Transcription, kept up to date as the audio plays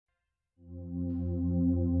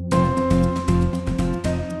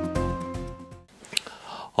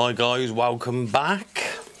Hi guys, welcome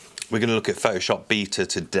back. We're going to look at Photoshop Beta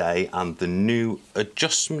today and the new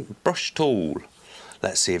adjustment brush tool.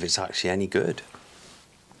 Let's see if it's actually any good.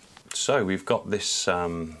 So we've got this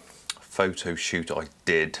photo shoot I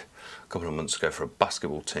did a couple of months ago for a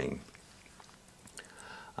basketball team.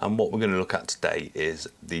 And what we're going to look at today is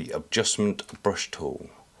the adjustment brush tool.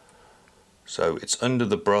 So it's under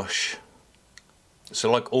the brush. So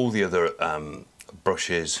like all the other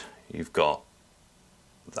brushes, you've got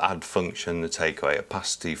the add function, the take away,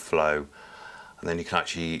 opacity, flow, and then you can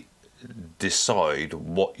actually decide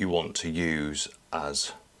what you want to use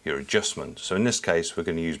as your adjustment. So in this case we're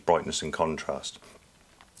going to use brightness and contrast.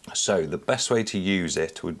 So the best way to use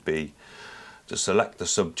it would be to select the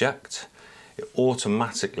subject. It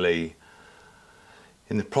automatically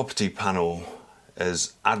in the property panel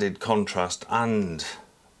has added contrast and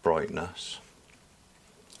brightness,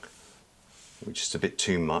 which is a bit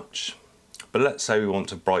too much. But let's say we want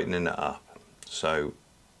to brighten it up. So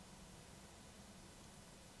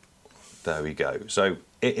there we go. So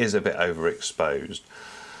it is a bit overexposed.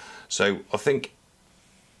 So I think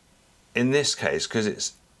in this case,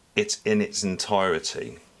 because it's in its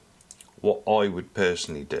entirety, what I would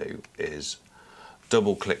personally do is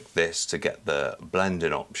double click this to get the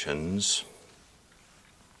blending options,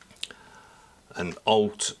 and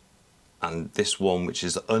Alt and this one, which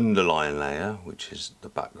is the underlying layer, which is the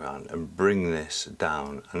background, and bring this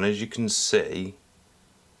down. And as you can see,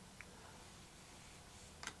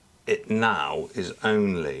 it now is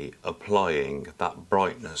only applying that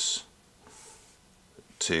brightness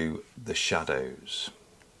to the shadows.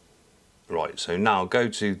 Right, so now go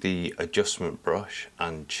to the adjustment brush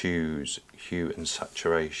and choose hue and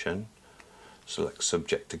saturation. Select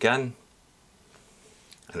subject again,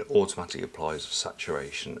 and it automatically applies a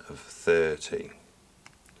saturation of 30.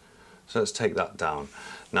 So let's take that down.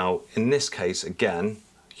 Now in this case, again,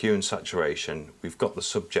 hue and saturation, we've got the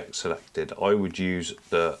subject selected. I would use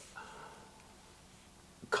the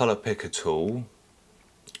color picker tool,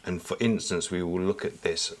 and for instance we will look at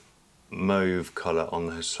this mauve color on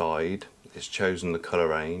the side. It's chosen the color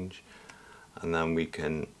range, and then we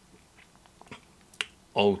can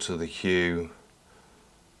alter the hue,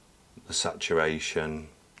 the saturation,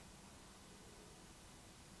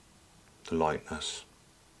 the lightness,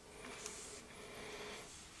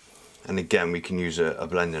 and again we can use a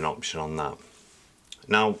blending option on that.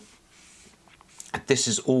 Now this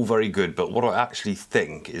is all very good, but what I actually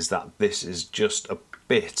think is that this is just a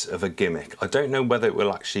bit of a gimmick. I don't know whether it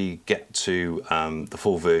will actually get to the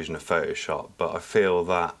full version of Photoshop, but I feel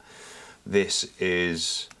that this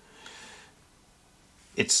is,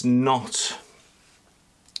 it's not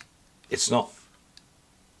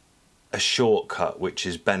a shortcut which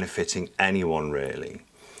is benefiting anyone really.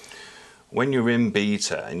 When you're in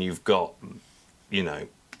beta and you've got, you know,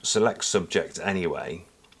 select subject anyway,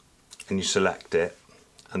 and you select it,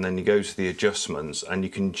 and then you go to the adjustments and you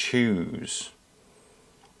can choose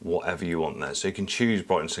whatever you want there. So you can choose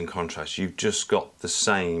brightness and contrast. You've just got the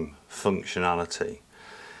same functionality,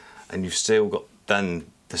 and you've still got then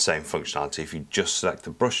the same functionality if you just select the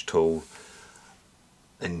brush tool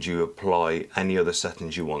and you apply any other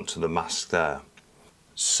settings you want to the mask there.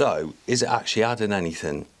 So is it actually adding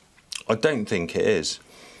anything? I don't think it is.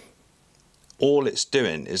 All it's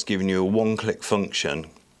doing is giving you a one-click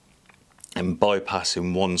function and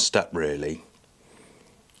bypassing one step really,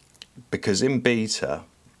 because in beta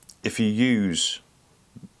if you use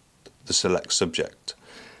the select subject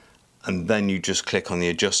and then you just click on the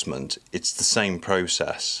adjustment, it's the same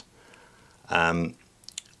process.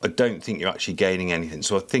 I don't think you're actually gaining anything,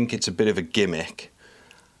 so I think it's a bit of a gimmick.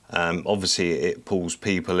 Obviously it pulls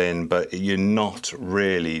people in, but you're not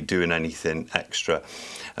really doing anything extra,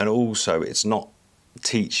 and also it's not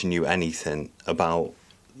teaching you anything about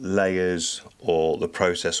layers or the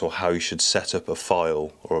process or how you should set up a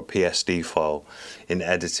file or a PSD file in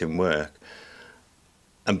editing work.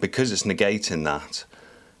 And because it's negating that,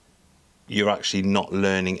 you're actually not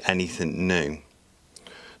learning anything new.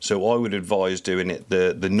 So I would advise doing it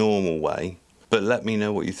the normal way, but let me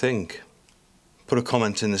know what you think. Put a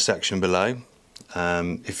comment in the section below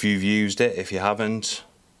if you've used it, if you haven't.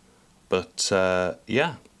 But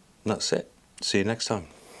yeah, that's it. See you next time.